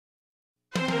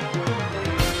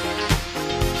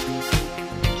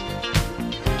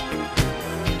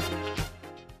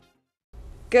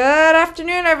Good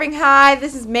afternoon, Irving High.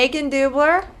 This is Megan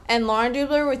Dubler and Lauren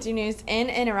Dubler with your news in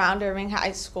and around Irving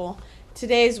High School.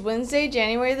 Today is Wednesday,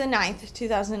 January the 9th,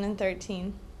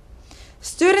 2013.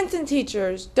 Students and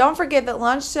teachers, don't forget that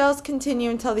lunch sales continue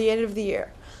until the end of the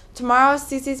year. Tomorrow is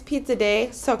Cece's Pizza Day,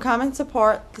 so come and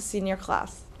support the senior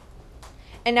class.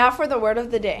 And now for the word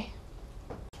of the day.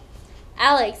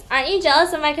 Alex, aren't you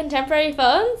jealous of my contemporary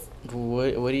phones?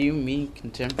 What do you mean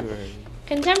contemporary?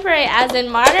 Contemporary as in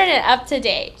modern and up to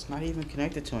date. It's not even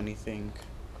connected to anything.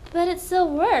 But it still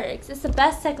works. It's the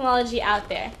best technology out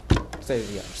there. State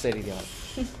of the art.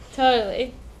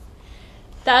 Totally.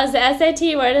 That was the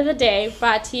SAT word of the day,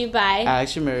 brought to you by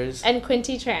Alex Ramirez and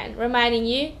Quinty Tran, reminding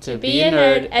you to be a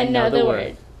nerd and know the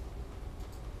word.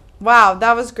 Wow,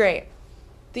 that was great.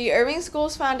 The Irving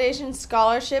Schools Foundation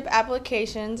scholarship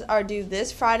applications are due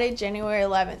this Friday, January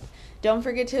 11th. Don't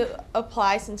forget to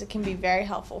apply since it can be very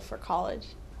helpful for college.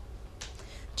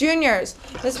 Juniors,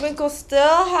 Miss Winkle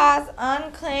still has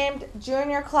unclaimed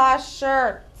junior class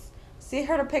shirts. See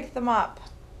her to pick them up.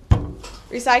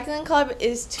 Recycling Club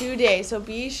is 2 days, so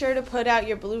be sure to put out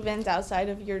your blue bins outside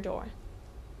of your door.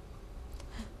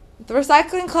 The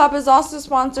Recycling Club is also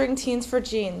sponsoring Teens for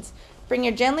Jeans. Bring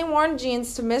your gently worn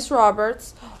jeans to Miss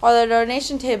Roberts or the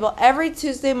donation table every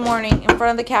Tuesday morning in front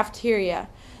of the cafeteria.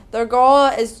 Their goal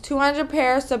is 200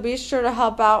 pairs, so be sure to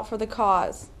help out for the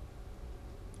cause.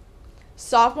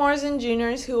 Sophomores and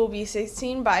juniors who will be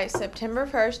 16 by September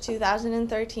 1st,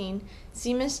 2013,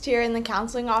 see Ms. Tier in the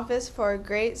counseling office for a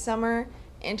great summer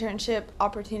internship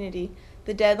opportunity.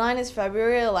 The deadline is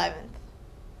February 11th.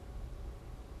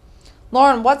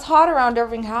 Lauren, what's hot around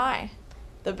Irving High?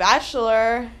 The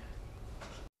Bachelor.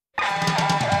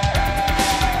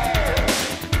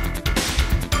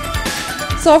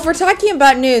 So if we're talking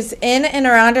about news in and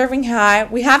around Irving High,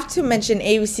 we have to mention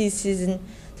ABC's season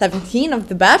 17 of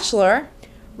The Bachelor.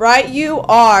 Right you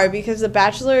are, because The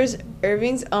Bachelor is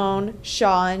Irving's own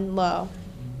Sean Lowe.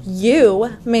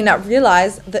 You may not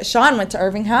realize that Sean went to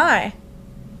Irving High.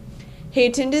 He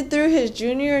attended through his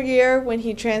junior year when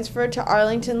he transferred to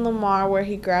Arlington Lamar, where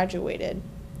he graduated.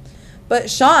 But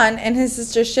Sean and his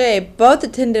sister Shay both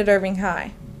attended Irving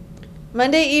High.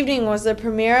 Monday evening was the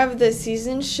premiere of the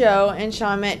season show, and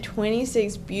Sean met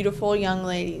 26 beautiful young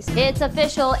ladies. It's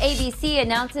official, ABC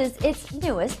announces its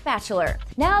newest Bachelor.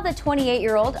 Now the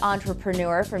 28-year-old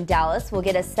entrepreneur from Dallas will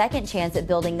get a second chance at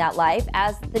building that life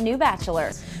as the new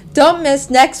Bachelor. Don't miss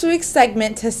next week's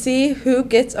segment to see who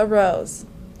gets a rose.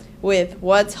 With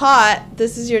What's Hot,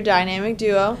 this is your dynamic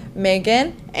duo,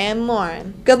 Megan and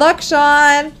Lauren. Good luck,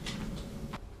 Sean!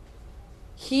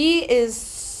 He is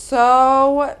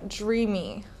so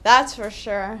dreamy. That's for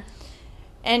sure.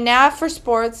 And now for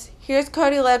sports, here's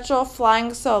Cody Letchell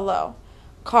flying solo.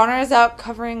 Connor is out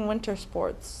covering winter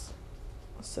sports,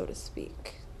 so to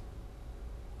speak.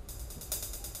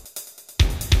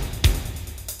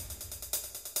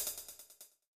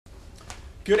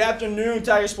 Good afternoon,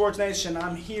 Tiger Sports Nation.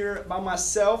 I'm here by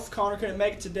myself. Connor couldn't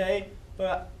make it today,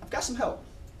 but I've got some help.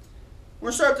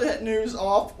 We're going to start the news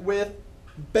off with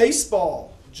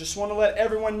baseball. Just want to let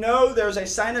everyone know there's a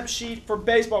sign-up sheet for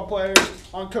baseball players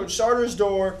on Coach Sarter's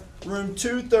door, room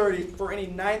 230, for any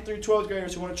 9th through 12th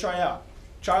graders who want to try out.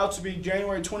 Tryouts will be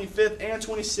January 25th and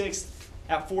 26th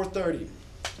at 4:30.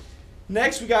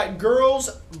 Next, we got girls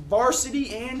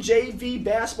varsity and JV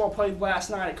basketball played last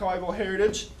night at Colleyville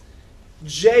Heritage.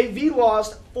 JV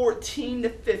lost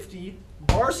 14-50.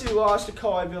 Varsity lost to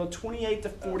Colleyville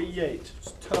 28-48. It's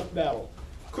a tough battle.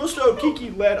 Crystal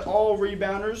Okiki led all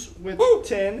rebounders with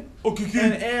 10.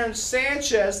 And Aaron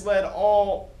Sanchez led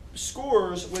all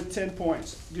scorers with 10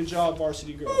 points. Good job,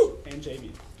 varsity girls and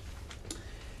JV.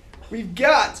 We've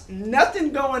got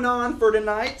nothing going on for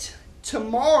tonight.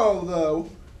 Tomorrow, though,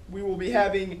 we will be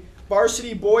having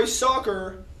varsity boys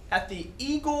soccer at the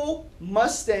Eagle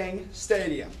Mustang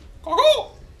Stadium.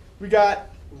 We got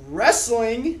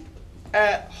wrestling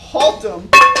at Haltom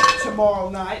tomorrow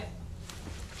night.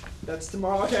 That's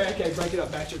tomorrow. Okay, break it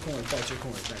up. Back to your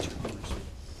corners.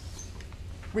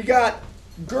 We got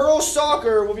girls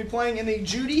soccer. We'll be playing in the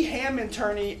Judy Hammond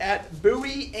tourney at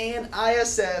Bowie and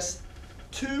ISS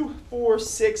 2, 4,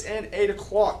 6, and 8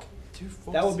 o'clock.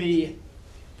 That will be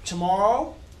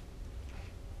tomorrow,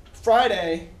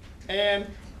 Friday, and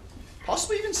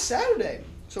possibly even Saturday.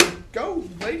 So go,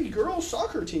 lady girls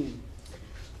soccer team.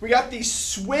 We got the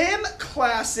Swim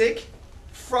Classic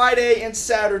Friday and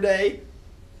Saturday.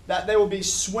 That they will be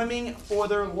swimming for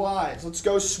their lives. Let's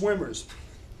go, swimmers.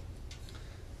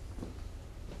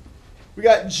 We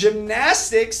got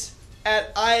gymnastics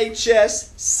at IHS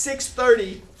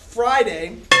 6:30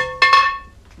 Friday.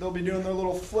 They'll be doing their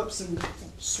little flips and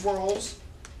swirls.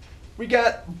 We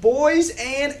got boys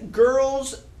and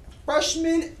girls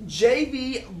freshman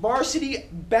JV varsity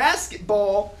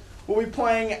basketball will be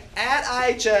playing at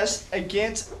IHS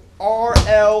against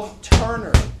RL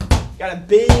Turner. Got a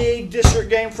big district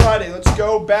game Friday. Let's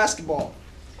go basketball.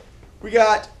 We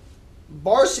got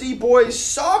varsity boys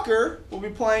soccer will be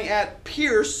playing at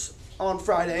Pierce on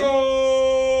Friday.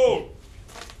 Go!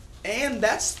 And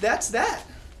that's that.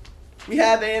 We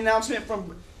have an announcement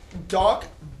from Doc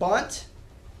Bunt.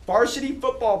 Varsity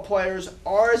football players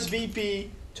RSVP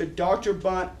to Dr.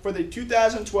 Bunt for the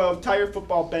 2012 Tiger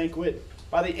Football Banquet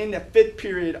by the end of 5th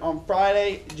period on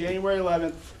Friday, January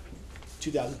 11th,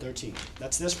 2013.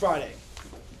 That's this Friday.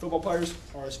 Football players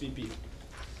RSVP.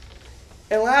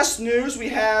 And last news, we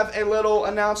have a little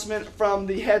announcement from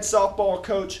the head softball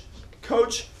coach,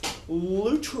 Coach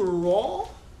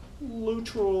Luttrell.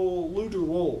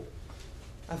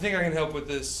 I think I can help with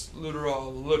this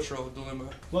Luttrell dilemma.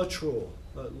 Luttrell.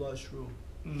 I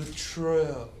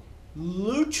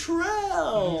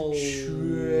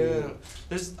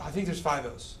think there's 5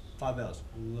 L's. 5 L's.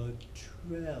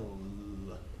 Luttrell.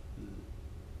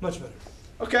 Much better.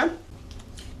 Okay.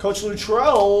 Coach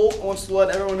Luttrell wants to let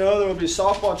everyone know there will be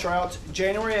softball tryouts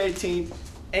January 18th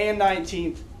and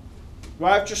 19th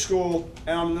right after school,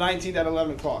 and on the 19th at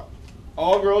 11 o'clock.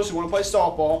 All girls who want to play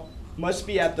softball must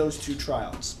be at those 2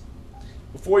 tryouts.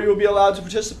 Before you will be allowed to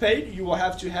participate, you will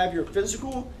have to have your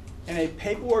physical and a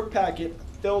paperwork packet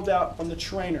filled out from the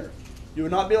trainer. You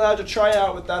will not be allowed to try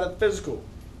out without a physical.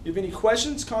 If you have any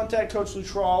questions, contact Coach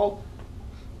Luttrell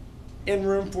in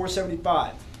room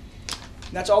 475.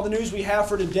 And that's all the news we have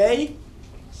for today.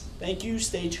 Thank you.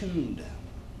 Stay tuned.